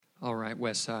right,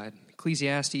 West Side.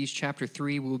 Ecclesiastes chapter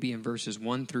 3 will be in verses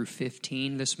 1 through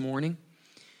 15 this morning.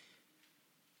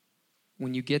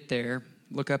 When you get there,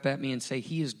 look up at me and say,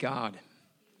 He is God.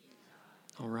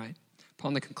 All right.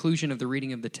 Upon the conclusion of the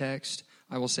reading of the text,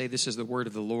 I will say this is the word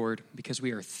of the Lord. Because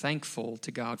we are thankful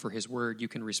to God for His word, you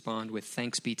can respond with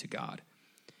thanks be to God.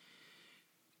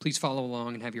 Please follow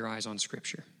along and have your eyes on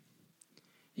Scripture.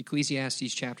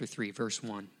 Ecclesiastes chapter 3, verse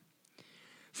 1.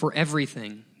 For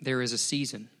everything there is a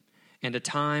season, and a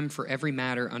time for every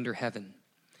matter under heaven,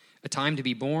 a time to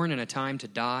be born and a time to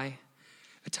die,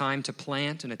 a time to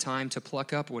plant and a time to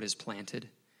pluck up what is planted,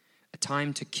 a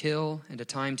time to kill and a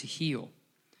time to heal,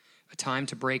 a time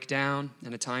to break down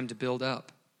and a time to build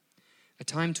up, a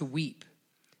time to weep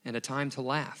and a time to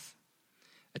laugh,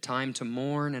 a time to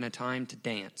mourn and a time to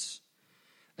dance,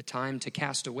 a time to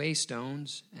cast away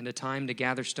stones and a time to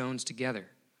gather stones together,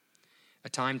 a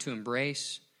time to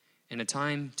embrace and a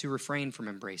time to refrain from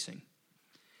embracing,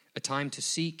 a time to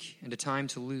seek and a time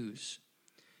to lose,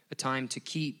 a time to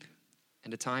keep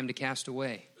and a time to cast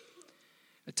away,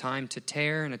 a time to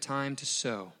tear and a time to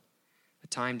sow, a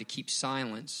time to keep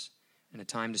silence and a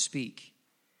time to speak,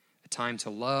 a time to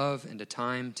love and a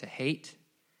time to hate,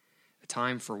 a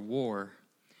time for war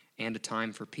and a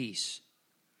time for peace.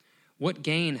 What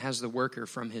gain has the worker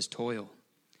from his toil?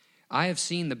 I have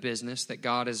seen the business that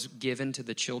God has given to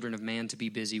the children of man to be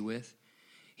busy with.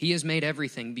 He has made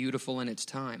everything beautiful in its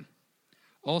time.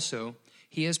 Also,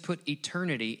 He has put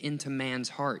eternity into man's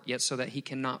heart, yet so that he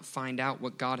cannot find out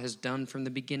what God has done from the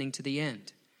beginning to the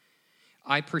end.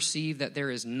 I perceive that there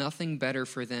is nothing better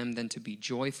for them than to be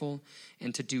joyful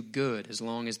and to do good as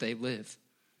long as they live.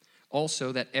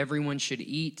 Also, that everyone should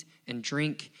eat and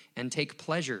drink and take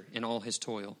pleasure in all his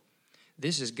toil.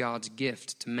 This is God's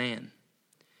gift to man.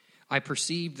 I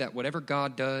perceive that whatever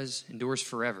God does endures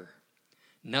forever.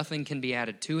 Nothing can be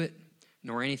added to it,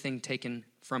 nor anything taken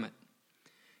from it.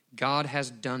 God has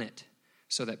done it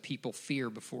so that people fear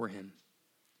before Him.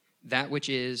 That which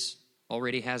is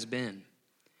already has been,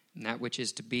 and that which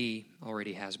is to be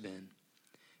already has been.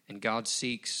 And God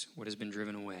seeks what has been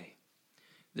driven away.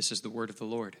 This is the word of the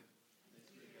Lord.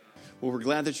 Well, we're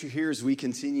glad that you're here as we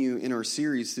continue in our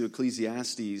series through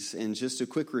Ecclesiastes. And just a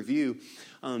quick review,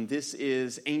 this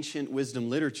is ancient wisdom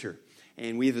literature.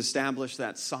 And we've established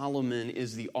that Solomon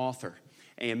is the author.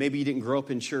 And maybe you didn't grow up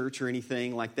in church or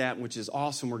anything like that, which is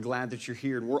awesome. We're glad that you're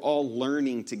here. And we're all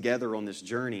learning together on this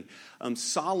journey.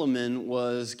 Solomon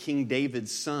was King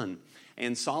David's son.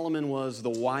 And Solomon was the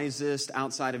wisest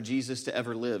outside of Jesus to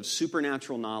ever live.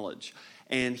 Supernatural knowledge.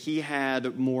 And he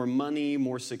had more money,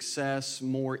 more success,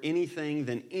 more anything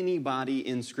than anybody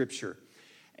in Scripture.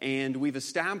 And we've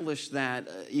established that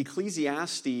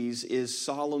Ecclesiastes is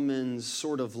Solomon's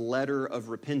sort of letter of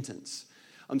repentance.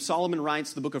 Solomon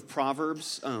writes the book of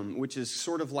Proverbs, which is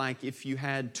sort of like if you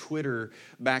had Twitter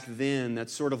back then,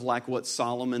 that's sort of like what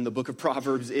Solomon, the book of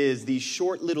Proverbs is, these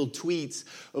short little tweets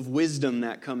of wisdom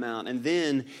that come out. And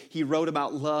then he wrote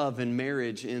about love and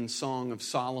marriage in Song of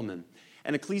Solomon.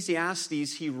 And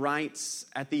Ecclesiastes, he writes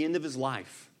at the end of his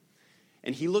life.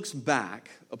 And he looks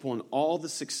back upon all the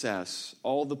success,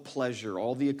 all the pleasure,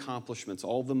 all the accomplishments,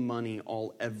 all the money,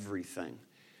 all everything.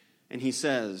 And he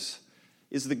says,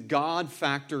 is the God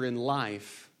factor in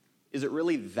life, is it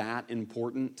really that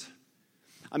important?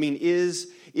 I mean,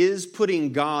 is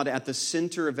putting God at the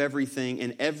center of everything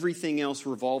and everything else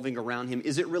revolving around Him,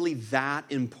 is it really that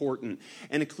important?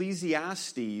 And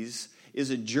Ecclesiastes is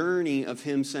a journey of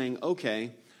him saying,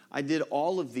 okay, I did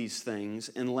all of these things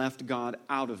and left God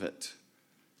out of it.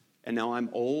 And now I'm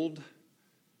old,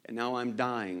 and now I'm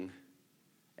dying.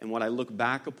 And what I look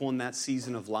back upon that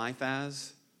season of life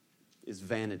as is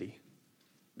vanity.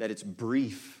 That it's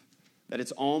brief, that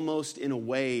it's almost in a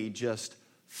way just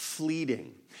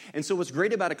fleeting. And so what's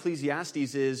great about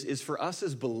Ecclesiastes is for us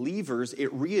as believers,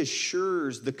 it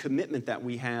reassures the commitment that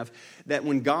we have that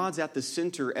when God's at the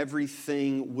center,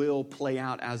 everything will play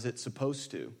out as it's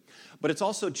supposed to. But it's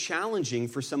also challenging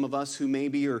for some of us who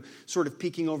maybe are sort of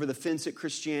peeking over the fence at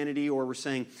Christianity, or we're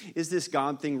saying, is this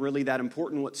God thing really that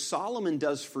important? What Solomon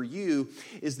does for you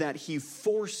is that he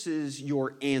forces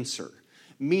your answer.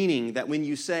 Meaning that when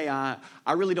you say, I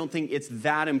really don't think it's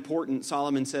that important,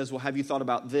 Solomon says, well, have you thought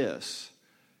about this?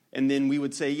 And then we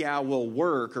would say, yeah, well,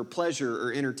 work or pleasure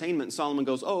or entertainment. And Solomon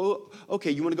goes, oh, okay,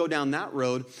 you want to go down that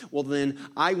road? Well, then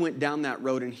I went down that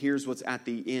road, and here's what's at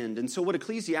the end. And so what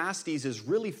Ecclesiastes is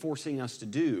really forcing us to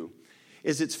do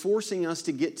is it's forcing us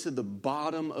to get to the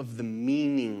bottom of the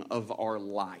meaning of our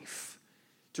life,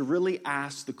 to really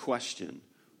ask the question,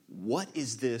 what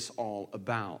is this all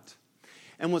about?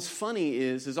 And what's funny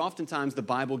is oftentimes the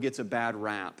Bible gets a bad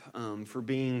rap for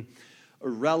being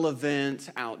irrelevant,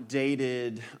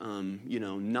 outdated,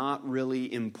 not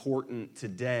really important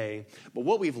today. But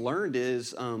what we've learned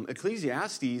is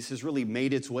Ecclesiastes has really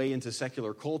made its way into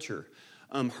secular culture.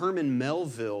 Herman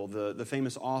Melville, the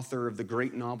famous author of the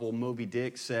great novel Moby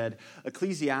Dick, said,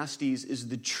 Ecclesiastes is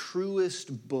the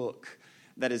truest book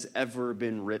that has ever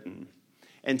been written.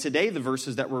 And today, the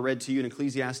verses that were read to you in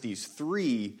Ecclesiastes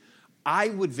 3, I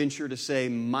would venture to say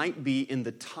might be in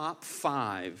the top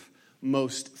 5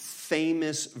 most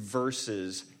famous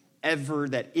verses ever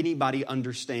that anybody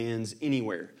understands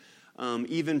anywhere.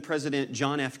 Even President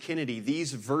John F. Kennedy,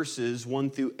 these verses, 1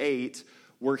 through 8,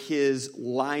 were his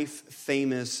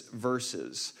life-famous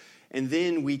verses. And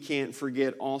then we can't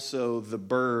forget also the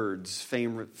Byrds'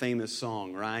 famous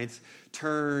song, right?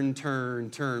 Turn,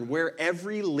 turn, turn, where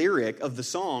every lyric of the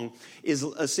song is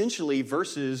essentially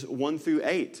verses 1 through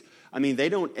 8. I mean, they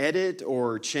don't edit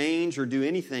or change or do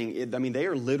anything. They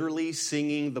are literally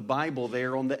singing the Bible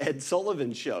there on the Ed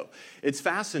Sullivan Show. It's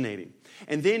fascinating.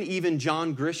 And then even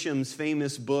John Grisham's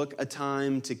famous book, A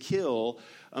Time to Kill,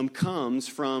 comes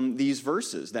from these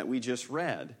verses that we just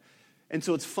read. And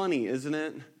so it's funny, isn't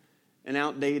it? An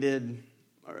outdated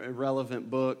or irrelevant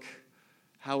book,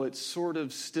 how it sort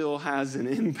of still has an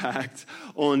impact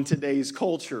on today's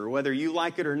culture. Whether you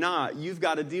like it or not, you've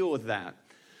got to deal with that.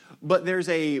 But there's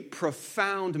a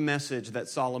profound message that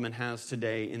Solomon has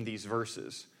today in these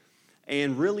verses.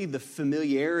 And really the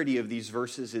familiarity of these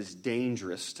verses is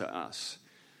dangerous to us.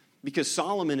 Because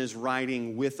Solomon is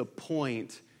writing with a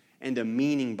point and a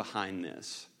meaning behind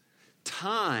this.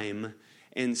 Time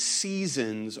and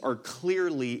seasons are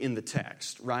clearly in the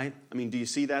text, right? I mean, do you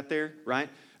see that there, right?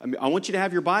 I want you to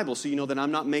have your Bible so you know that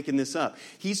I'm not making this up.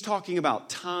 He's talking about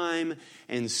time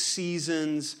and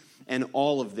seasons and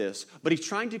all of this. But he's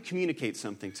trying to communicate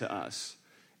something to us.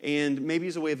 And maybe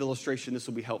as a way of illustration, this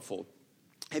will be helpful.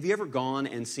 Have you ever gone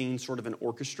and seen sort of an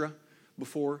orchestra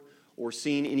before? Or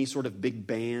seen any sort of big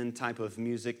band type of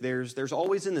music? There's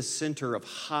always in the center of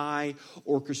high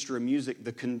orchestra music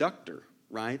the conductor,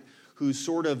 right? Who's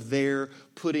sort of there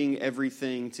putting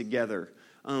everything together.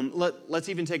 Let's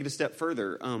even take it a step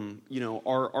further.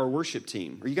 Our worship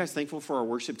team. Are you guys thankful for our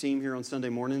worship team here on Sunday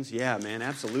mornings? Yeah, man,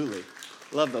 absolutely.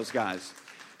 Love those guys.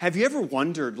 Have you ever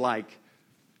wondered,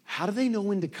 how do they know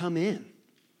when to come in?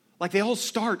 They all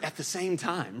start at the same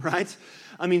time, right?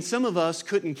 I mean, some of us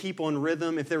couldn't keep on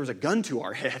rhythm if there was a gun to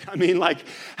our head. I mean,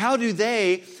 how do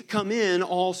they come in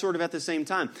all sort of at the same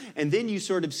time? And then you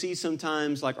sort of see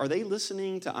sometimes, are they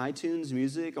listening to iTunes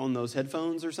music on those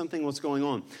headphones or something? What's going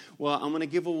on? Well, I'm going to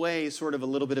give away sort of a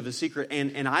little bit of a secret.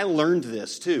 And I learned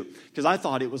this, too, because I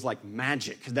thought it was like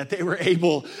magic that they were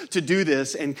able to do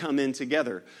this and come in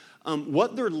together.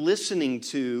 What they're listening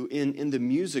to in the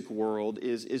music world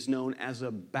is known as a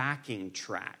backing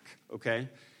track, okay?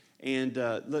 And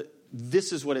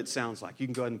this is what it sounds like. You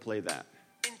can go ahead and play that.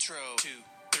 Intro, 2,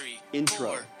 3, Intro.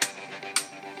 4.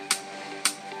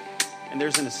 And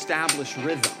there's an established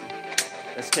rhythm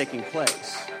that's taking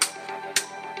place.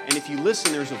 And if you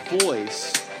listen, there's a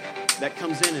voice that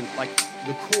comes in and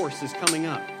the chorus is coming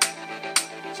up.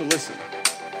 So listen.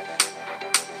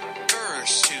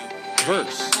 Verse 2, 3,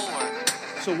 Verse. 4.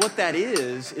 So what that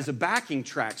is a backing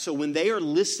track. So when they are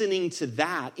listening to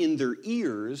that in their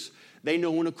ears, they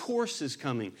know when a chorus is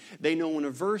coming. They know when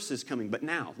a verse is coming. But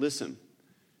now, listen,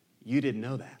 you didn't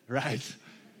know that, right?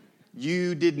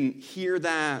 You didn't hear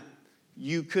that.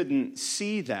 You couldn't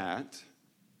see that.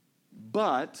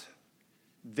 But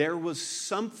there was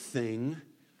something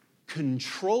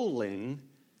controlling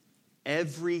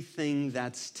everything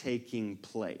that's taking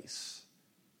place.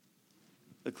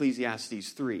 Ecclesiastes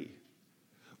 3.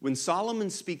 When Solomon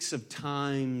speaks of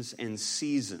times and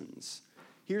seasons,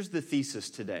 here's the thesis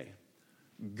today.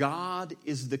 God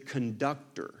is the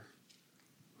conductor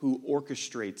who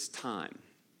orchestrates time.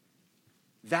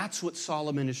 That's what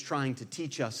Solomon is trying to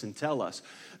teach us and tell us.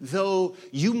 Though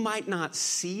you might not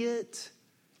see it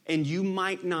and you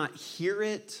might not hear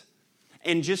it,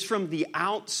 and just from the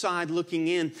outside looking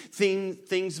in,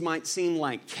 things might seem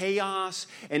like chaos.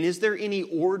 And is there any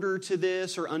order to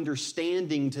this or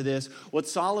understanding to this? What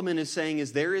Solomon is saying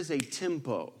is there is a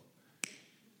tempo,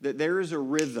 that there is a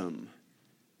rhythm,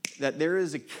 that there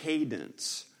is a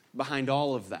cadence behind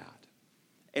all of that.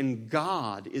 And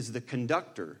God is the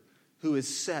conductor who has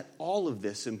set all of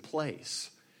this in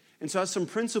place. And so as some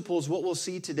principles, what we'll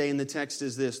see today in the text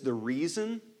is this: the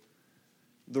reason,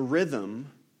 the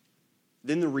rhythm,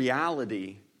 then the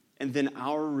reality, and then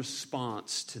our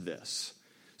response to this.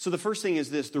 So the first thing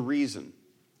is this, the reason.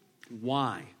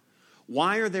 Why?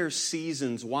 Why are there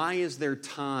seasons? Why is there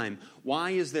time?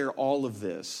 Why is there all of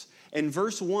this? And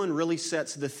verse 1 really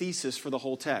sets the thesis for the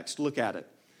whole text. Look at it.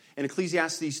 In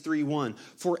Ecclesiastes 3:1,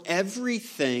 for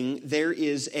everything there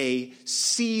is a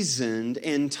season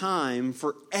and time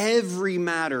for every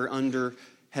matter under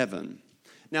heaven.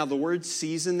 Now, the word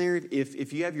season there,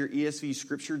 if you have your ESV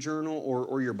scripture journal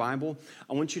or your Bible,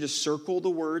 I want you to circle the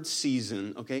word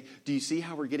season, okay? Do you see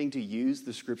how we're getting to use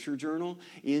the scripture journal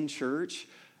in church?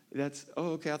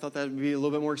 Okay, I thought that would be a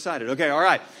little bit more excited. Okay, all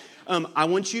right. I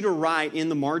want you to write in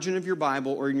the margin of your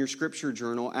Bible or in your scripture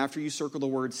journal, after you circle the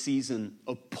word season,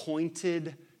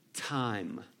 appointed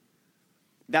time.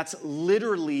 That's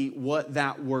literally what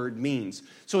that word means.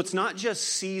 So it's not just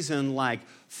season like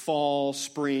fall,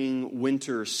 spring,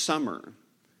 winter, summer.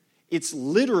 It's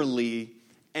literally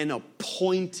an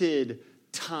appointed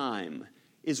time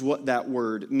is what that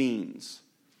word means.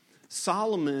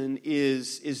 Solomon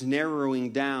is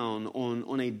narrowing down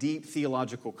on a deep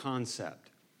theological concept.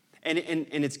 And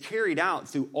it's carried out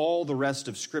through all the rest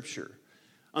of Scripture.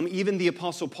 Even the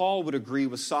Apostle Paul would agree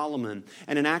with Solomon.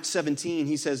 And in Acts 17,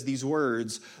 he says these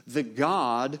words, the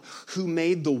God who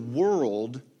made the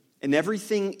world and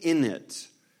everything in it,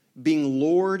 being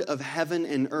Lord of heaven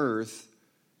and earth,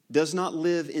 does not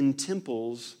live in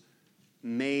temples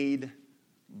made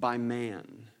by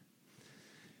man.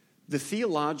 The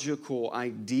theological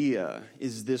idea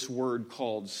is this word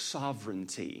called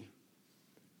sovereignty,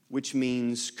 which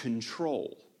means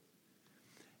control.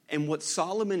 And what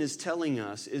Solomon is telling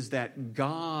us is that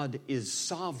God is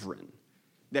sovereign,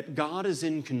 that God is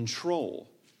in control,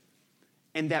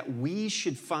 and that we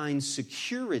should find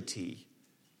security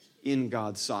in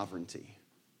God's sovereignty.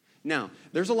 Now,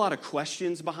 there's a lot of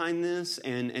questions behind this,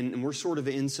 and we're sort of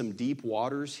in some deep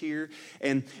waters here.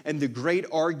 And the great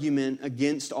argument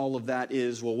against all of that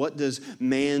is, well, what does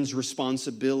man's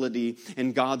responsibility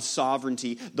and God's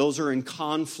sovereignty, those are in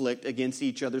conflict against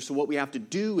each other. So what we have to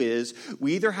do is,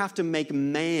 we either have to make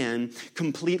man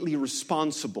completely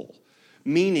responsible,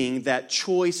 meaning that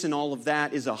choice and all of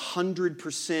that is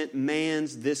 100%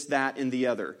 man's, this, that, and the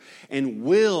other. And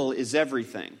will is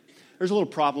everything. There's a little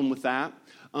problem with that.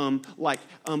 Why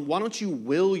don't you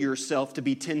will yourself to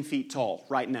be 10 feet tall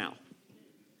right now?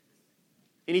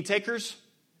 Any takers?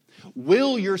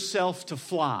 Will yourself to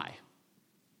fly.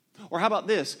 Or how about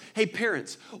this? Hey,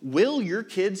 parents, will your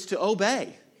kids to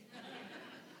obey?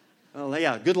 Oh,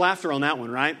 yeah, good laughter on that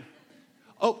one, right?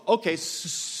 Oh, okay,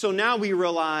 so now we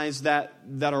realize that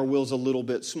our will's a little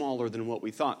bit smaller than what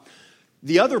we thought.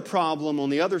 The other problem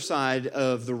on the other side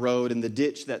of the road and the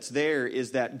ditch that's there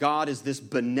is that God is this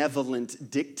benevolent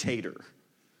dictator.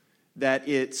 That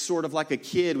it's sort of like a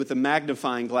kid with a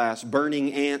magnifying glass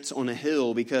burning ants on a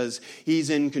hill because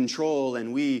he's in control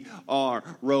and we are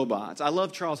robots. I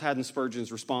love Charles Haddon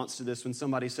Spurgeon's response to this when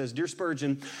somebody says, Dear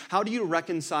Spurgeon, how do you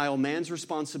reconcile man's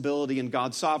responsibility and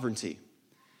God's sovereignty?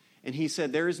 And he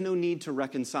said, there is no need to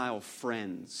reconcile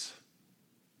friends.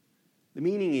 The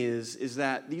meaning is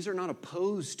that these are not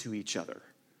opposed to each other,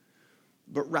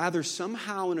 but rather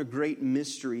somehow in a great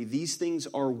mystery, these things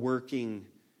are working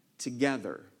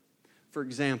together. For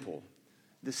example,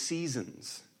 the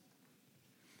seasons.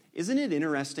 Isn't it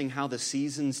interesting how the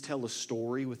seasons tell a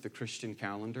story with the Christian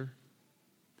calendar?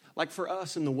 Like for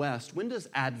us in the West, when does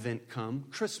Advent come?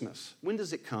 Christmas. When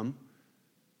does it come?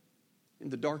 In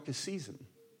the darkest season.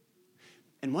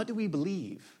 And what do we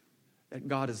believe? That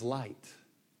God is light.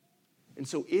 And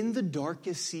so in the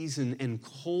darkest season and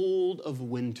cold of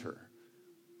winter,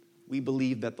 we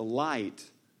believe that the light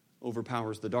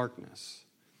overpowers the darkness.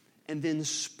 And then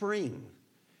spring,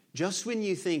 just when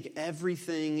you think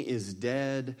everything is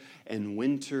dead and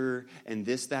winter and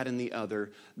this, that, and the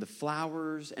other, the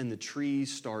flowers and the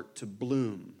trees start to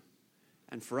bloom.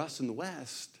 And for us in the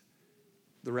West,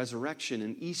 the resurrection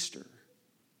and Easter.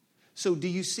 So do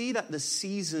you see that the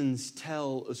seasons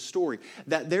tell a story?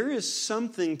 That there is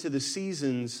something to the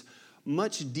seasons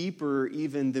much deeper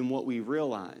even than what we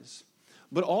realize.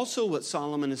 But also what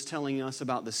Solomon is telling us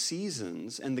about the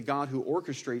seasons and the God who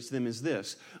orchestrates them is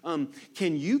this.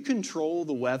 Can you control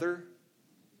the weather?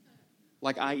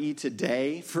 Like i.e.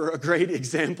 today, for a great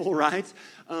example, right?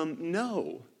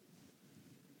 No.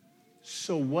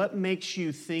 So what makes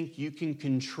you think you can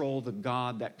control the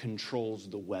God that controls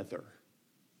the weather?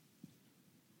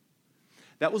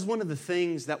 That was one of the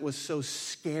things that was so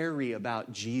scary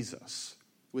about Jesus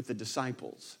with the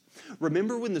disciples.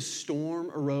 Remember when the storm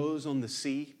arose on the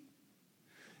sea?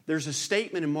 There's a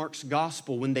statement in Mark's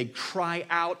gospel when they cry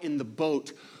out in the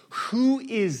boat, "Who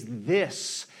is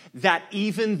this that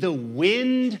even the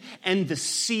wind and the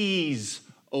seas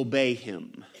obey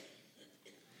him?"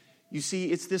 You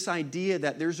see, it's this idea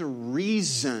that there's a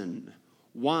reason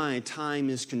why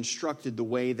time is constructed the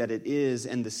way that it is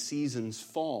and the seasons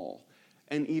fall.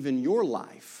 And even your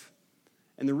life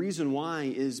And the reason why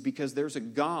is because there's a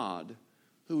God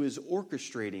who is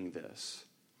orchestrating this.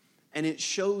 And it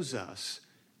shows us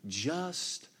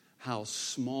just how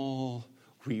small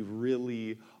we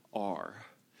really are.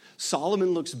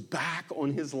 Solomon looks back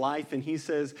on his life and he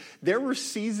says, there were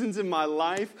seasons in my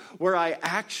life where I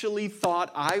actually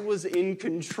thought I was in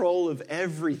control of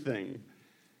everything.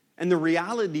 And the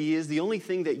reality is the only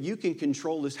thing that you can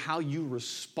control is how you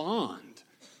respond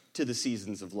to the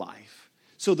seasons of life.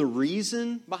 So the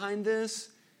reason behind this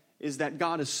is that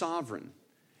God is sovereign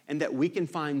and that we can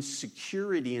find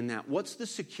security in that. What's the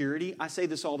security? I say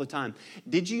this all the time.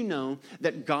 Did you know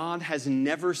that God has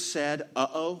never said,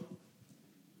 uh-oh?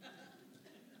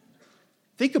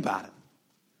 Think about it.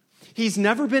 He's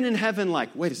never been in heaven like,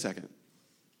 wait a second.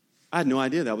 I had no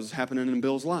idea that was happening in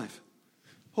Bill's life.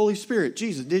 Holy Spirit,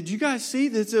 Jesus, did you guys see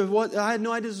this? I had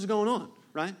no idea this was going on,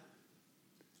 right?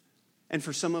 And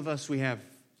for some of us, we have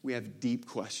deep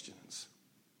questions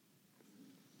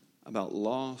about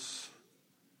loss,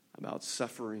 about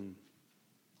suffering.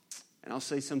 And I'll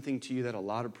say something to you that a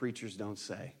lot of preachers don't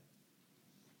say.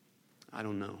 I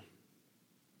don't know.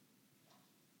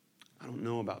 I don't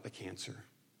know about the cancer.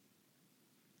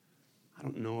 I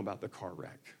don't know about the car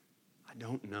wreck. I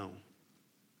don't know.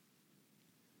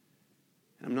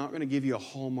 And I'm not going to give you a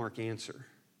hallmark answer.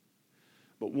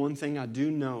 But one thing I do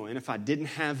know, and if I didn't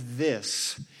have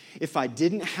this, if I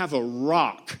didn't have a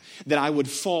rock that I would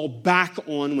fall back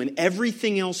on when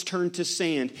everything else turned to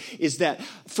sand, is that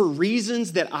for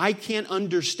reasons that I can't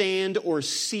understand or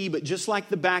see, but just like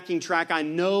the backing track, I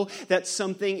know that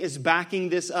something is backing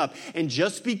this up. And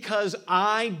just because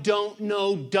I don't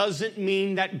know doesn't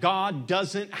mean that God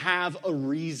doesn't have a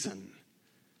reason.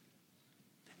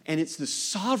 And it's the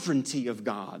sovereignty of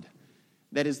God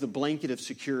that is the blanket of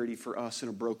security for us in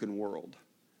a broken world.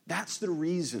 That's the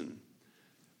reason.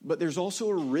 But there's also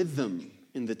a rhythm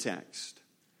in the text.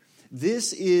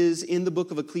 This is, in the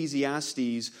book of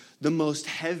Ecclesiastes, the most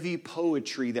heavy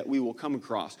poetry that we will come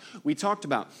across. We talked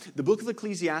about the book of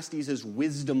Ecclesiastes is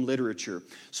wisdom literature.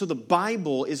 So the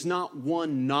Bible is not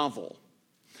one novel.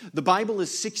 The Bible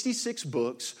is 66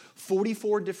 books,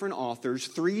 44 different authors,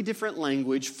 3 different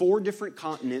languages, 4 different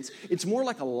continents. It's more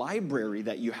like a library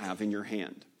that you have in your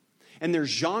hand. And there's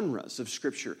genres of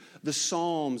Scripture. The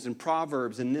Psalms and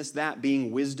Proverbs and this, that being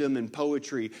wisdom and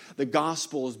poetry. The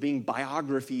Gospels being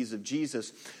biographies of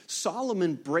Jesus.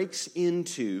 Solomon breaks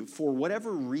into, for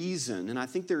whatever reason, and I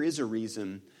think there is a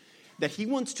reason, that he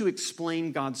wants to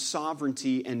explain God's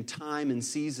sovereignty and time and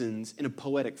seasons in a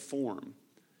poetic form.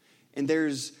 And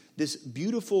there's this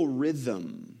beautiful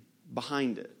rhythm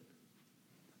behind it.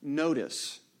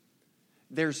 Notice,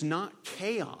 there's not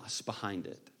chaos behind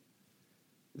it.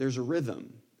 There's a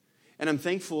rhythm. And I'm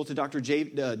thankful to Dr.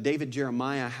 David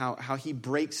Jeremiah how he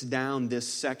breaks down this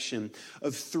section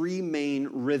of 3 main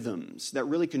rhythms that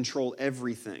really control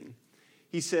everything.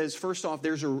 He says, first off,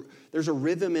 there's a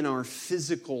rhythm in our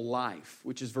physical life,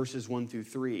 which is verses 1 through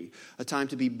 3. A time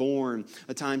to be born,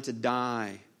 a time to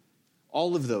die.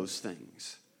 All of those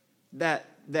things. That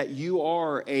you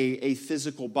are a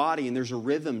physical body, and there's a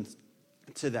rhythm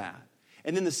to that.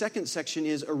 And then the second section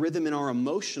is a rhythm in our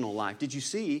emotional life. Did you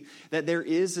see that there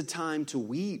is a time to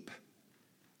weep?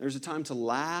 There's a time to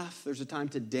laugh. There's a time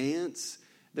to dance.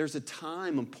 There's a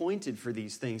time appointed for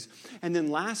these things. And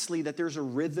then lastly, that there's a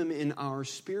rhythm in our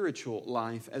spiritual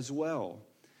life as well.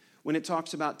 When it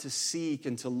talks about to seek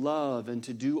and to love and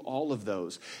to do all of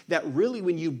those, that really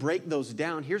when you break those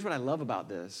down, here's what I love about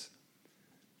this.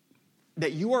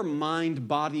 That you are mind,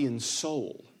 body, and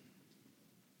soul.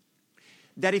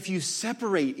 That if you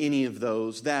separate any of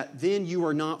those, that then you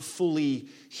are not fully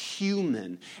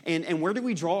human. And where do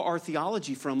we draw our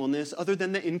theology from on this other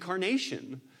than the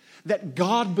incarnation? That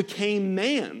God became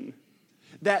man.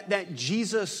 That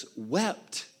Jesus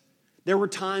wept. There were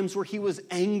times where he was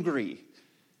angry.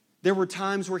 There were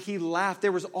times where he laughed.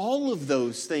 There was all of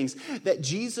those things that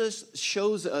Jesus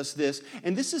shows us this.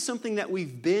 And this is something that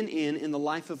we've been in the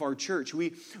life of our church.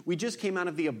 We just came out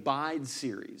of the Abide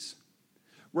series,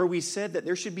 where we said that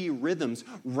there should be rhythms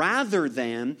rather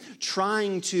than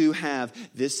trying to have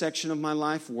this section of my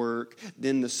life work,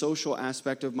 then the social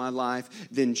aspect of my life,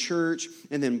 then church,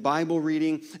 and then Bible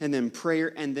reading, and then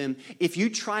prayer. And then if you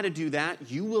try to do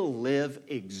that, you will live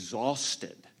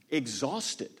exhausted.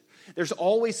 There's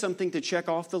always something to check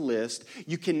off the list.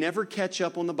 You can never catch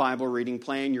up on the Bible reading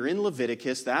plan. You're in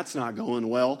Leviticus. That's not going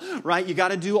well, right? You got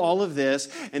to do all of this.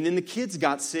 And then the kids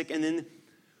got sick.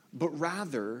 But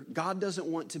rather, God doesn't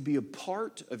want to be a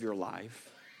part of your life,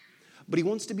 but he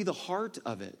wants to be the heart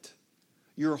of it.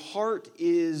 Your heart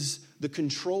is the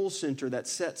control center that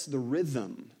sets the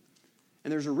rhythm.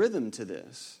 And there's a rhythm to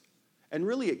this. And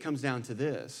really it comes down to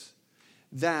this,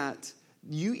 that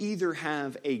you either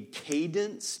have a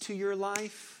cadence to your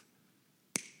life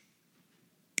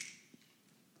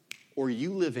or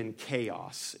you live in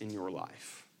chaos in your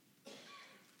life.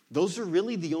 Those are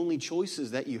really the only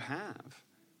choices that you have.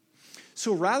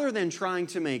 So rather than trying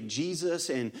to make Jesus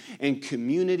and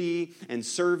community and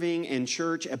serving and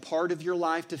church a part of your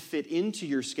life to fit into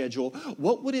your schedule,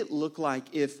 what would it look like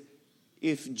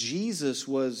if Jesus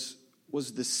was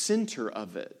the center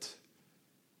of it?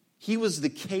 He was the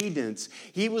cadence.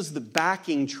 He was the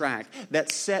backing track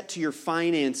that set to your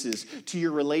finances, to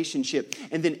your relationship.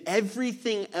 And then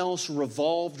everything else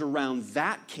revolved around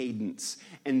that cadence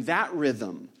and that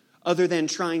rhythm, other than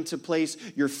trying to place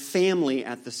your family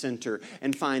at the center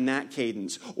and find that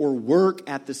cadence, or work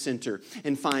at the center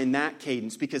and find that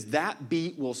cadence, because that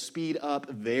beat will speed up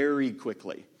very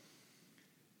quickly.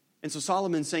 And so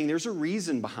Solomon's saying there's a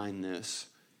reason behind this.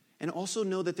 And also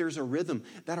know that there's a rhythm,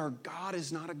 that our God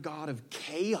is not a God of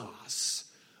chaos,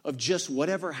 of just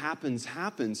whatever happens,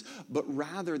 happens, but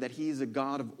rather that He is a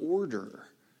God of order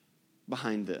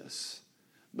behind this.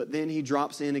 But then he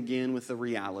drops in again with the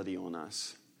reality on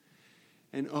us.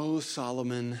 And oh,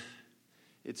 Solomon,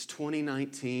 it's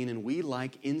 2019 and we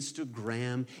like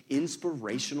Instagram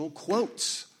inspirational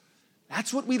quotes.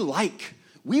 That's what we like.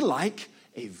 We like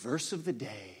a verse of the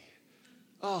day.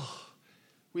 Oh,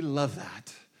 we love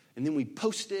that. And then we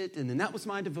post it, and then that was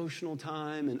my devotional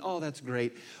time, and oh, that's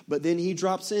great. But then he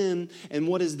drops in, and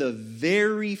what is the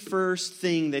very first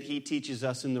thing that he teaches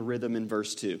us in the rhythm in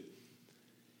verse 2?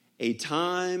 A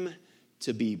time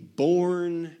to be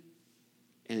born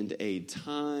and a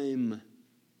time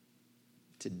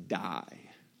to die.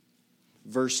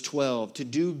 Verse 12, to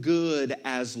do good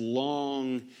as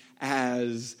long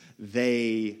as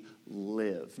they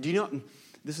live. Do you know...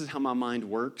 This is how my mind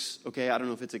works, okay? I don't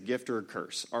know if it's a gift or a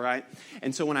curse, all right?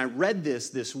 And so when I read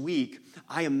this week,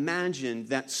 I imagined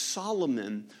that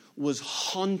Solomon was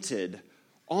haunted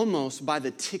almost by the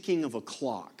ticking of a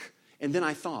clock. And then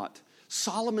I thought,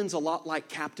 Solomon's a lot like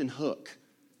Captain Hook.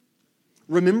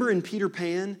 Remember in Peter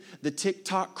Pan, the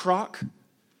tick-tock clock?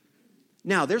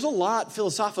 Now, there's a lot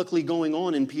philosophically going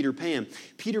on in Peter Pan.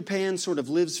 Peter Pan sort of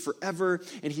lives forever,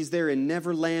 and he's there in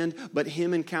Neverland, but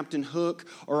him and Captain Hook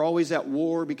are always at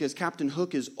war because Captain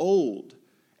Hook is old,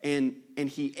 and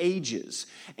he ages.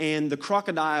 And the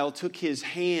crocodile took his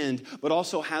hand, but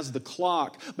also has the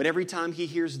clock. But every time he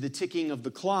hears the ticking of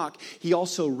the clock, he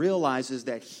also realizes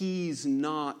that he's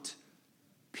not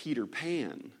Peter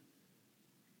Pan,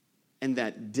 and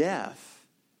that death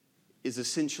is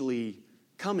essentially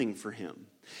coming for him.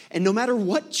 And no matter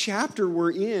what chapter we're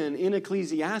in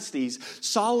Ecclesiastes,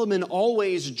 Solomon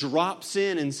always drops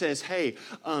in and says, hey,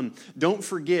 don't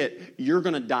forget, you're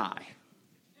going to die.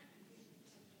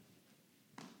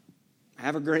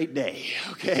 Have a great day,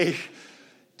 okay?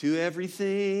 Do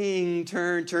everything,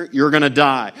 turn, you're going to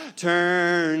die.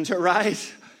 Turn,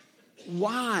 right?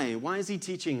 Why? Why is he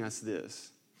teaching us this?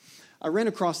 I ran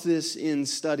across this in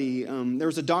study. There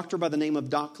was a doctor by the name of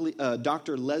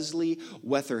Dr. Leslie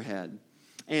Weatherhead.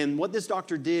 And what this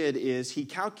doctor did is he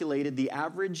calculated the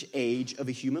average age of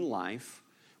a human life,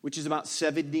 which is about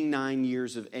 79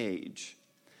 years of age.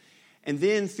 And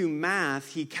then through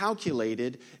math, he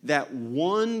calculated that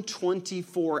one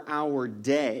 24-hour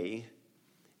day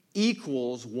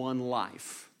equals one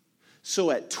life.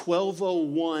 So at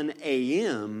 12:01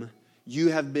 a.m., you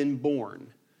have been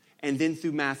born. And then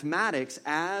through mathematics,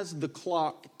 as the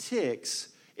clock ticks,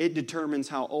 it determines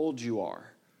how old you are.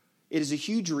 It is a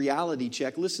huge reality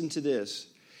check. Listen to this.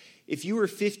 If you were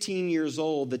 15 years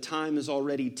old, the time is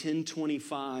already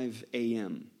 10:25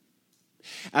 a.m.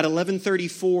 At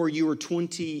 11:34, you were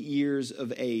 20 years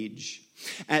of age.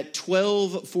 At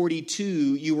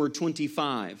 12:42, you were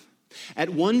 25. At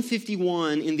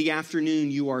 1:51 in the afternoon,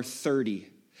 you are 30.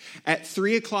 At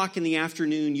 3 o'clock in the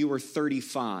afternoon, you are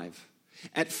 35.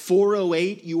 At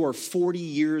 4:08, you are 40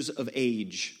 years of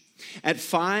age. At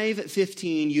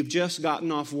 5:15, you've just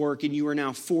gotten off work and you are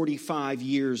now 45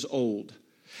 years old.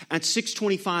 At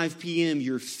 6:25 p.m.,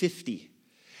 you're 50.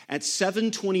 At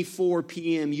 7:24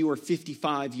 p.m., you are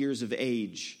 55 years of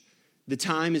age. The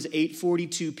time is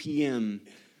 8:42 p.m.,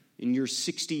 and you're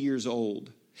 60 years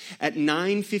old. At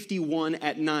 9:51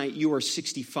 at night, you are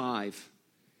 65.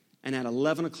 And at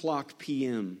 11 o'clock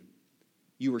p.m.,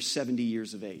 you are 70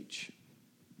 years of age.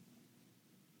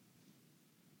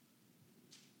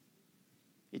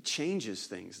 It changes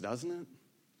things, doesn't it?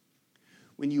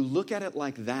 When you look at it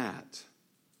like that,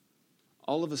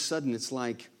 all of a sudden it's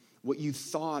like what you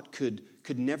thought could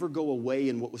never go away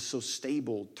and what was so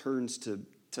stable turns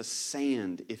to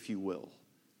sand, if you will.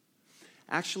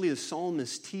 Actually, the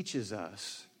psalmist teaches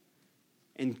us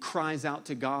and cries out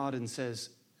to God and says,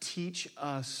 teach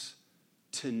us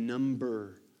to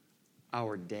number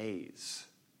our days.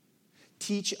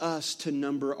 Teach us to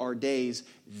number our days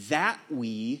that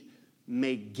we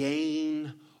may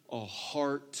gain a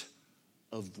heart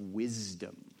of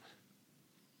wisdom.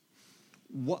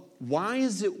 Why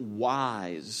is it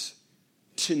wise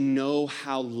to know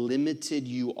how limited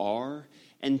you are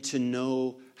and to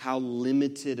know how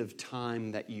limited of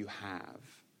time that you have?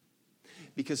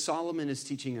 Because Solomon is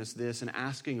teaching us this and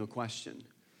asking a question.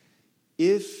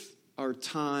 If our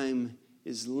time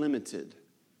is limited,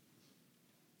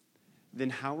 then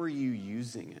how are you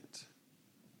using it?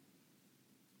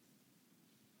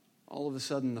 All of a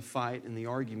sudden, the fight and the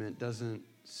argument doesn't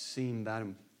seem that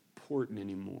important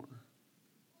anymore.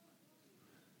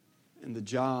 And the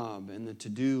job and the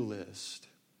to-do list.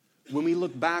 When we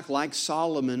look back like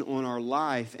Solomon on our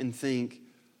life and think,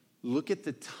 look at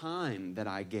the time that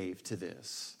I gave to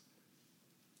this.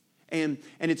 And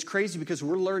it's crazy because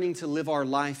we're learning to live our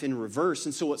life in reverse.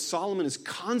 And so what Solomon is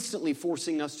constantly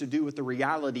forcing us to do with the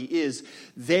reality is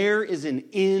there is an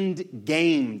end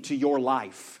game to your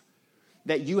life.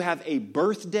 That you have a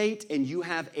birth date and you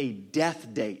have a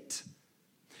death date.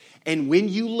 And when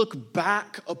you look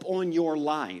back upon your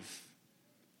life,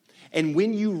 and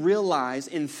when you realize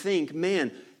and think,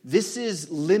 man, this is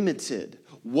limited.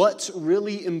 What's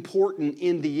really important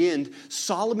in the end?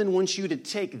 Solomon wants you to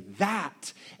take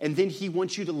that, and then he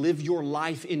wants you to live your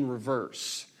life in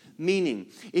reverse. Meaning,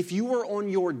 if you were on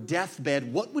your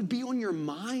deathbed, what would be on your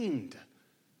mind?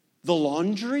 The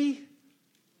laundry?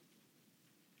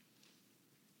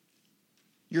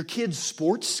 Your kid's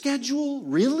sports schedule?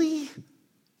 Really?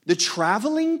 The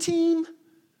traveling team?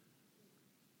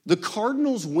 The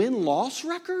Cardinals' win-loss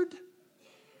record?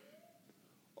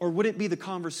 Or would it be the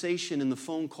conversation and the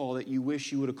phone call that you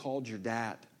wish you would have called your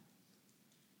dad?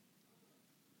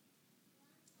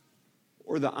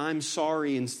 Or the I'm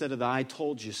sorry instead of the I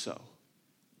told you so?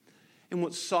 And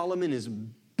what Solomon is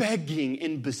begging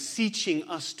and beseeching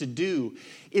us to do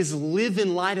is live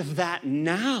in light of that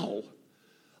now.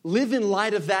 Live in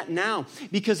light of that now,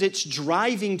 because it's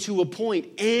driving to a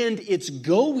point and it's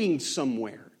going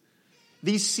somewhere.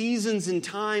 These seasons and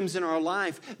times in our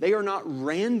life, they are not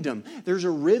random. There's a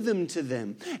rhythm to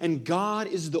them. And God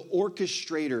is the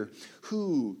orchestrator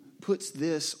who puts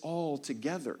this all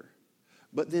together.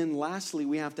 But then lastly,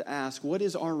 we have to ask, what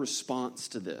is our response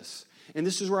to this? And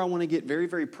this is where I want to get very,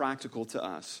 very practical to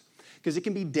us, because it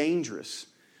can be dangerous.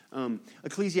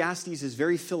 Ecclesiastes is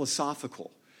very philosophical.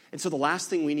 And so the last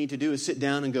thing we need to do is sit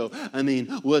down and go,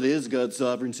 what is God's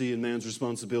sovereignty and man's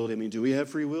responsibility? Do we have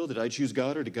free will? Did I choose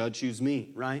God or did God choose me,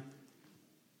 right?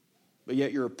 But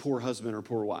yet you're a poor husband or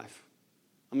poor wife.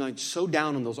 I'm so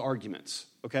down on those arguments,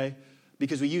 okay?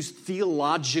 Because we use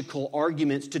theological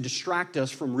arguments to distract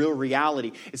us from real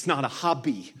reality. It's not a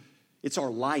hobby. It's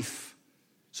our life.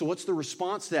 So what's the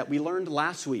response to that? We learned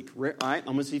last week, all right?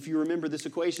 I'm going to see if you remember this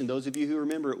equation. Those of you who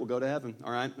remember it will go to heaven,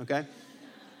 all right? Okay?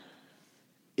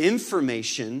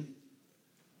 Information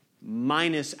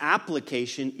minus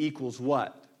application equals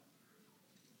what?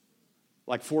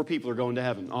 Like 4 people are going to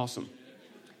heaven. Awesome.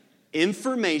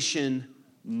 Information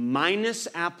minus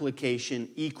application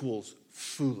equals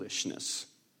foolishness.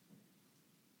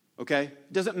 Okay?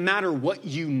 It doesn't matter what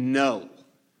you know.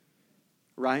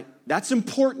 Right? That's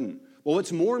important. Well,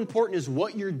 what's more important is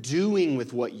what you're doing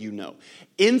with what you know.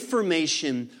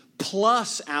 Information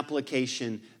plus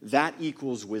application, that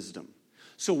equals wisdom.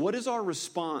 So what is our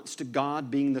response to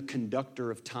God being the conductor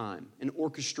of time and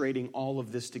orchestrating all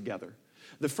of this together?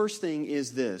 The first thing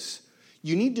is this.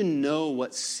 You need to know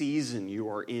what season you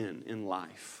are in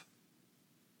life.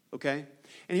 Okay?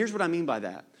 And here's what I mean by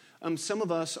that. Some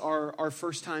of us are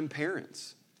first-time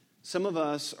parents. Some of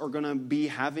us are going to be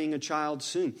having a child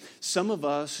soon. Some of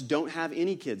us don't have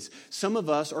any kids. Some of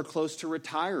us are close to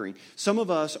retiring. Some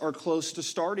of us are close to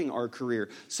starting our career.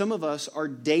 Some of us are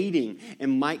dating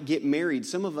and might get married.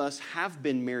 Some of us have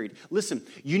been married. Listen,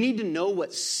 you need to know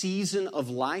what season of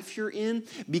life you're in,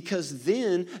 because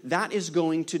then that is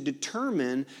going to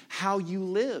determine how you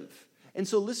live. And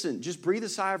so listen, just breathe a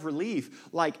sigh of relief.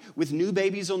 Like with new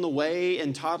babies on the way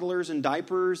and toddlers and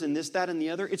diapers and this, that, and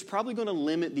the other, it's probably going to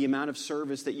limit the amount of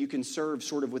service that you can serve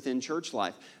sort of within church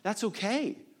life. That's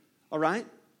okay, all right?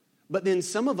 But then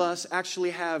some of us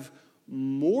actually have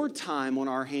more time on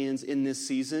our hands in this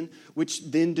season,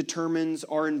 which then determines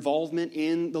our involvement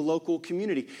in the local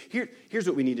community. Here's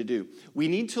what we need to do. We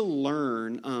need to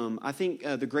learn, I think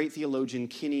the great theologian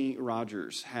Kenny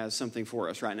Rogers has something for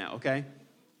us right now, okay?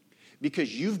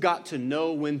 Because you've got to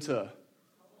know when to,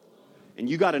 and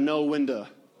you got to know when to,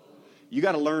 you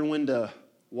got to learn when to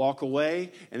walk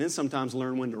away, and then sometimes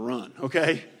learn when to run,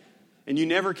 okay? And you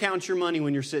never count your money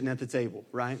when you're sitting at the table,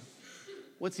 right?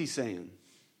 What's he saying?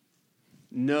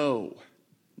 No.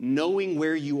 Knowing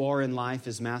where you are in life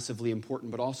is massively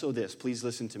important, but also this, please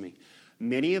listen to me.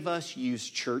 Many of us use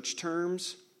church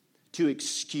terms to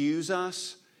excuse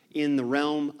us in the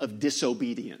realm of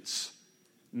disobedience.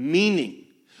 Meaning,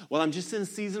 well, I'm just in a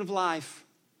season of life.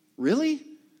 Really?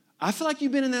 I feel like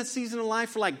you've been in that season of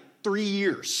life for like 3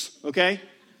 years, okay?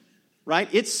 Right?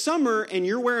 It's summer and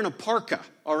you're wearing a parka,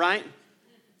 all right?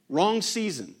 Wrong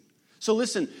season. So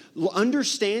listen,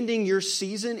 understanding your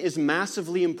season is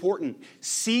massively important.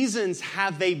 Seasons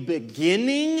have a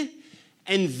beginning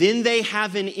and then they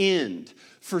have an end.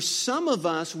 For some of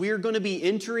us, we are going to be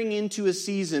entering into a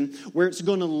season where it's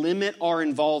going to limit our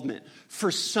involvement.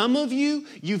 For some of you,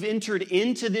 you've entered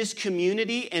into this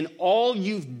community and all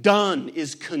you've done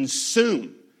is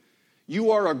consume.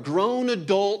 You are a grown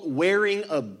adult wearing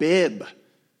a bib.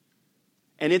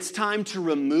 And it's time to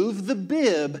remove the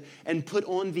bib and put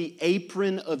on the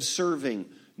apron of serving.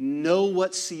 Know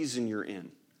what season you're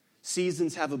in.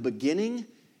 Seasons have a beginning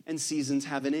and seasons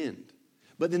have an end.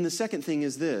 But then the second thing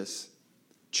is this.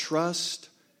 Trust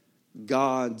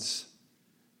God's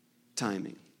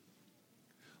timing.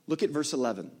 Look at verse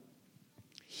 11.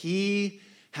 He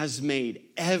has made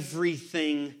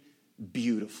everything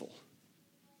beautiful.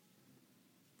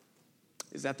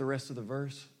 Is that the rest of the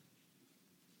verse?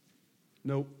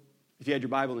 Nope. If you had your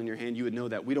Bible in your hand, you would know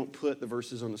that. We don't put the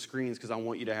verses on the screens because I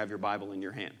want you to have your Bible in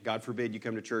your hand. God forbid you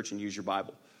come to church and use your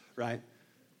Bible, right?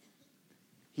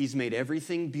 He's made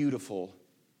everything beautiful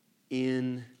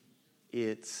in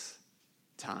its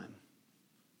time.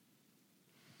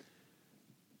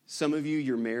 Some of you,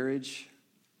 your marriage,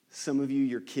 some of you,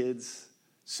 your kids,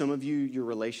 some of you, your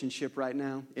relationship right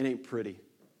now, it ain't pretty.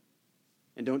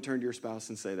 And don't turn to your spouse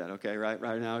and say that, okay? Right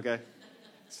now, okay?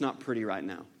 It's not pretty right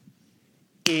now.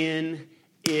 In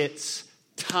its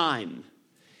time.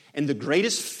 And the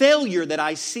greatest failure that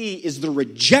I see is the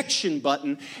rejection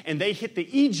button, and they hit the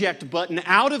eject button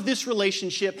out of this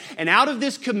relationship and out of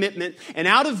this commitment and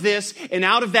out of this and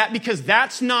out of that because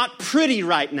that's not pretty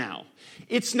right now.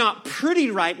 It's not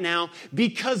pretty right now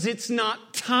because it's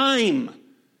not time.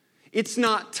 It's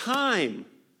not time.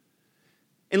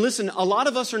 And listen, a lot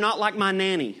of us are not like my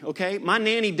nanny, okay? My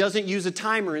nanny doesn't use a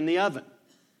timer in the oven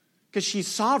because she's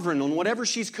sovereign on whatever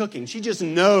she's cooking. She just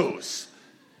knows.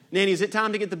 Nanny, is it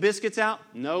time to get the biscuits out?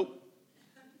 Nope.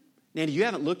 Nanny, you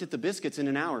haven't looked at the biscuits in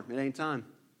an hour. It ain't time,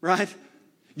 right?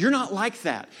 You're not like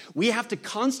that. We have to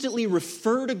constantly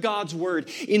refer to God's word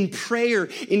in prayer,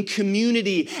 in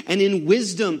community, and in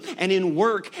wisdom, and in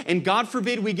work. And God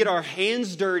forbid we get our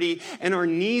hands dirty and our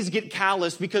knees get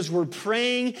calloused because we're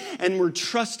praying and we're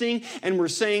trusting and we're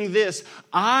saying this,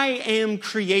 I am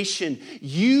creation.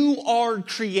 You are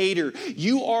creator.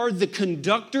 You are the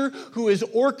conductor who has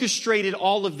orchestrated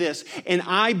all of this. And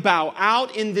I bow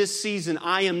out in this season.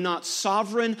 I am not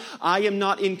sovereign. I am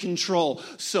not in control.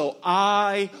 So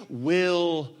I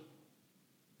will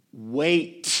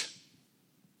wait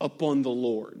upon the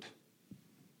Lord.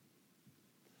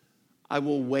 I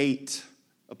will wait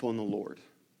upon the Lord.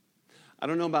 I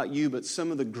don't know about you, but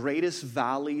some of the greatest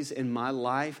valleys in my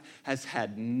life has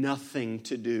had nothing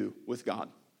to do with God.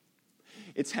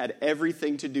 It's had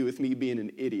everything to do with me being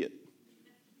an idiot.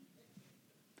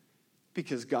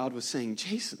 Because God was saying,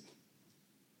 Jason,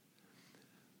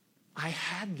 I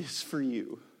had this for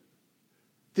you.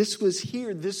 This was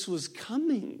here. This was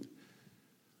coming.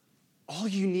 All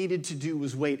you needed to do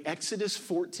was wait. Exodus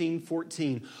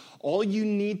 14:14. All you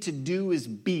need to do is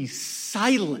be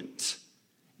silent,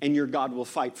 and your God will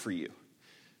fight for you.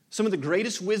 Some of the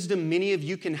greatest wisdom many of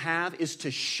you can have is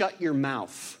to shut your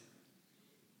mouth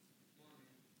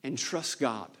and trust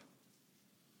God.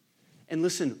 And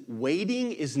listen,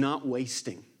 waiting is not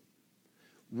wasting.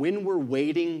 When we're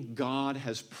waiting, God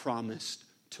has promised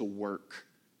to work.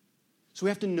 So we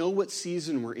have to know what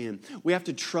season we're in. We have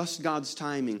to trust God's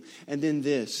timing. And then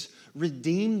this,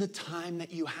 redeem the time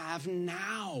that you have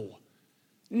now.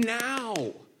 Now.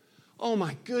 Oh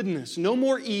my goodness. No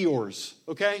more Eeyores,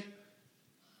 okay?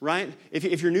 Right?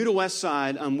 If you're new to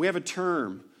Westside, we have a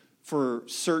term for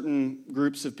certain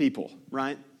groups of people,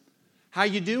 right? How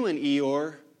you doing,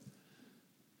 Eeyore?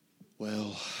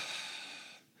 Well,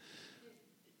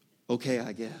 okay,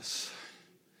 I guess.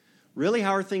 Really,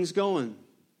 how are things going?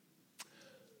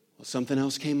 Well, something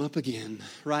else came up again,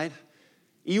 right?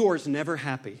 Eeyore's never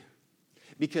happy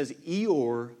because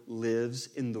Eeyore lives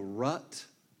in the rut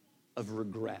of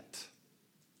regret.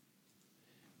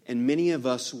 And many of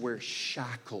us wear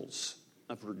shackles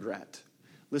of regret.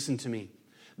 Listen to me.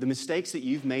 The mistakes that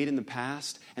you've made in the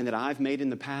past and that I've made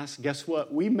in the past, guess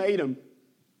what? We made them.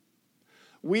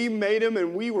 We made them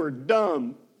and we were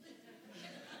dumb.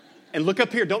 And look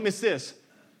up here, don't miss this.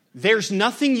 There's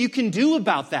nothing you can do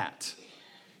about that.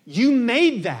 You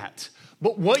made that.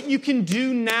 But what you can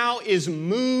do now is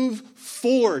move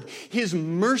forward. His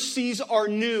mercies are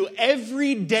new.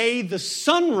 Every day the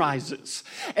sun rises.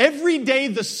 Every day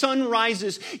the sun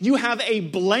rises, you have a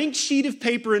blank sheet of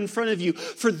paper in front of you.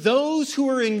 For those who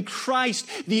are in Christ,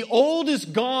 the old is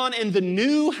gone and the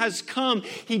new has come.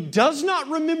 He does not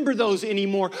remember those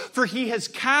anymore, for he has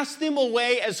cast them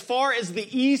away as far as the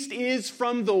east is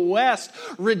from the west.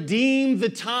 Redeem the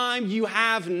time you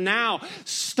have now.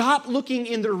 Stop looking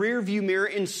in the rearview mirror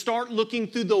and start looking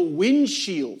through the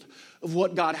windshield of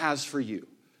what God has for you.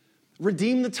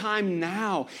 Redeem the time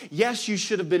now. Yes, you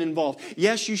should have been involved.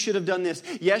 Yes, you should have done this.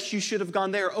 Yes, you should have gone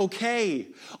there. Okay.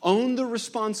 Own the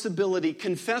responsibility.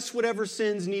 Confess whatever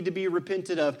sins need to be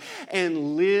repented of.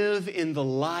 And live in the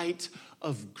light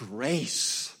of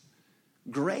grace.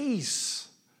 Grace.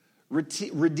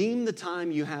 Redeem the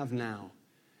time you have now.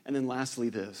 And then lastly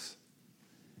this.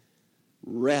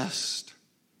 Rest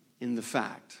in the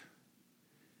fact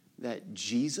that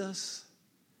Jesus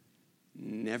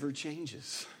never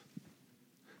changes.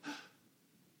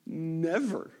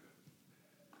 Never.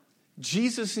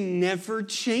 Jesus never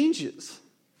changes.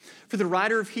 For the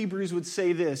writer of Hebrews would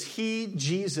say this, He,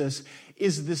 Jesus,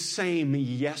 is the same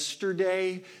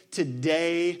yesterday,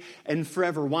 today, and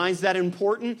forever. Why is that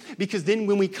important? Because then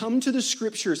when we come to the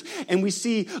scriptures and we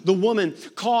see the woman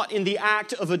caught in the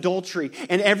act of adultery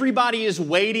and everybody is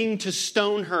waiting to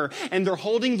stone her and they're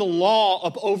holding the law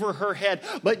up over her head,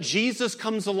 but Jesus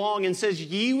comes along and says,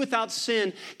 ye without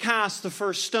sin cast the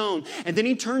first stone. And then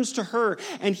he turns to her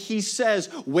and he says,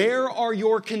 where are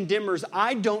your condemners?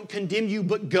 I don't condemn you,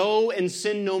 but go and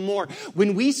sin no more.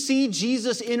 When we see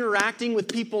Jesus interacting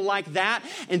with people like that,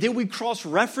 and then we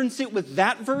cross-reference it with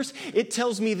that verse, it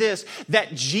tells me this,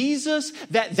 that Jesus,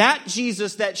 that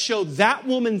Jesus that showed that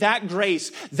woman that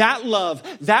grace, that love,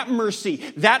 that mercy,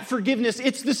 that forgiveness,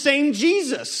 it's the same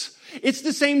Jesus. It's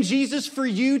the same Jesus for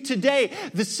you today.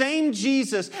 The same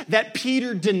Jesus that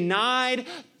Peter denied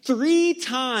 3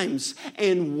 times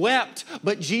and wept.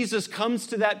 But Jesus comes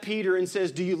to that Peter and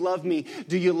says, do you love me?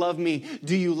 Do you love me?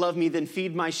 Do you love me? Then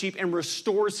feed my sheep, and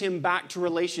restores him back to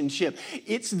relationship.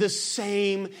 It's the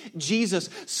same Jesus.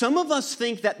 Some of us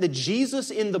think that the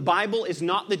Jesus in the Bible is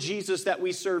not the Jesus that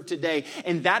we serve today.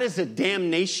 And that is a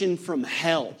damnation from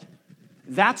hell.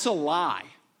 That's a lie.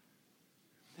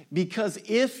 Because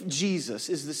if Jesus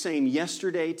is the same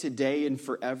yesterday, today, and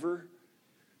forever,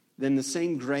 then the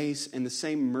same grace and the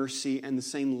same mercy and the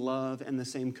same love and the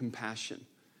same compassion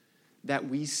that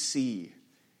we see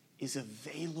is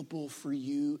available for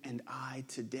you and I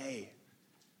today.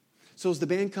 So as the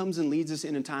band comes and leads us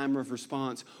in a time of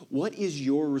response, what is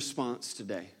your response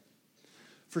today?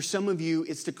 For some of you,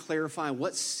 it's to clarify,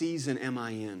 what season am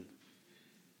I in?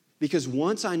 Because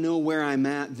once I know where I'm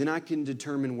at, then I can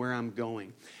determine where I'm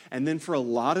going. And then for a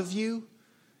lot of you,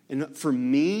 and for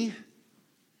me,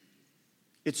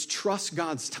 it's trust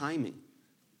God's timing.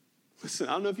 Listen,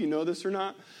 I don't know if you know this or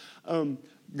not.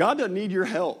 God doesn't need your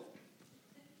help.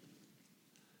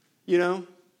 You know,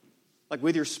 like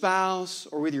with your spouse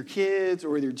or with your kids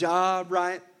or with your job,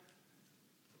 right?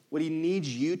 What he needs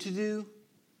you to do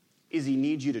is he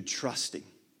needs you to trust him.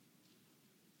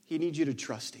 He needs you to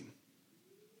trust him.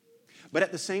 But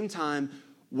at the same time,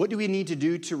 what do we need to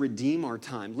do to redeem our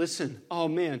time? Listen, oh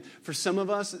man, for some of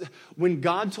us, when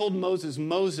God told Moses,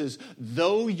 Moses,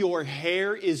 though your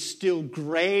hair is still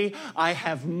gray, I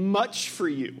have much for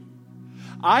you.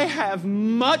 I have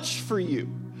much for you.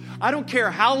 I don't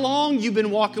care how long you've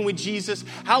been walking with Jesus,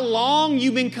 how long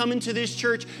you've been coming to this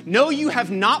church. No, you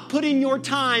have not put in your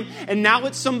time, and now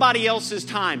it's somebody else's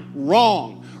time.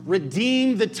 Wrong.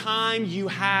 Redeem the time you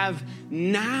have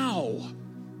now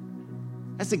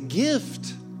as a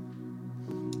gift.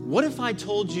 What if I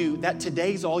told you that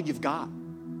today's all you've got?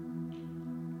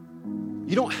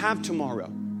 You don't have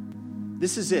tomorrow.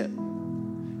 This is it.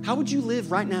 How would you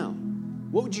live right now?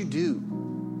 What would you do?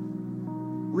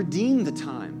 Redeem the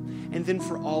time. And then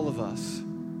for all of us,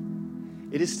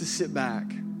 it is to sit back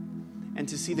and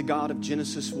to see the God of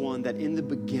Genesis 1, that in the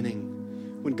beginning,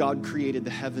 when God created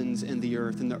the heavens and the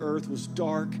earth was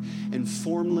dark and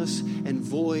formless and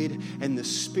void, and the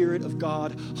Spirit of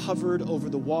God hovered over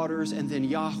the waters, and then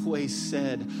Yahweh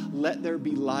said, let there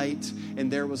be light, and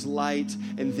there was light,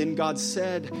 and then God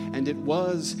said, and it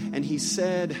was, and he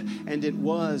said, and it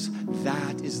was.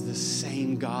 That is the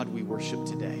same God we worship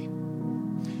today.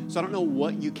 So I don't know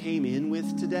what you came in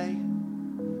with today,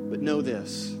 but know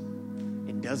this,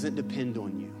 it doesn't depend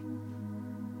on you.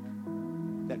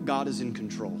 that God is in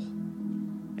control.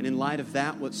 And in light of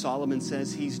that, what Solomon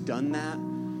says, he's done that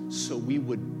so we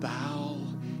would bow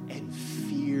and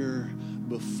fear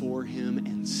before him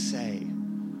and say,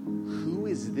 who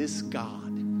is this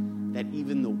God that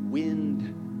even the wind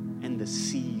and the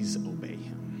seas obey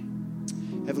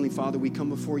him? Heavenly Father, we come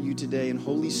before you today, and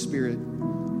Holy Spirit,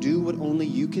 do what only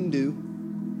you can do.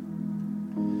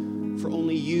 For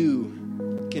only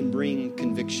you can bring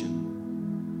conviction.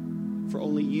 For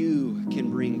only you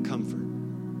can bring comfort.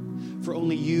 For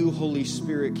only you, Holy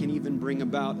Spirit, can even bring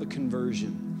about a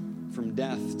conversion from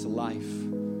death to life.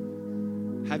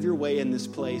 Have your way in this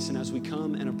place, and as we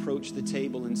come and approach the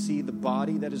table and see the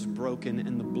body that is broken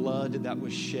and the blood that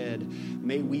was shed,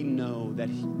 may we know that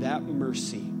that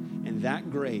mercy and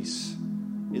that grace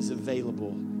is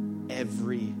available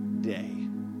every day.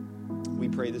 We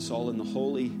pray this all in the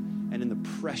holy and in the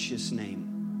precious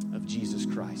name of Jesus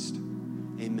Christ.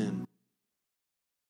 Amen.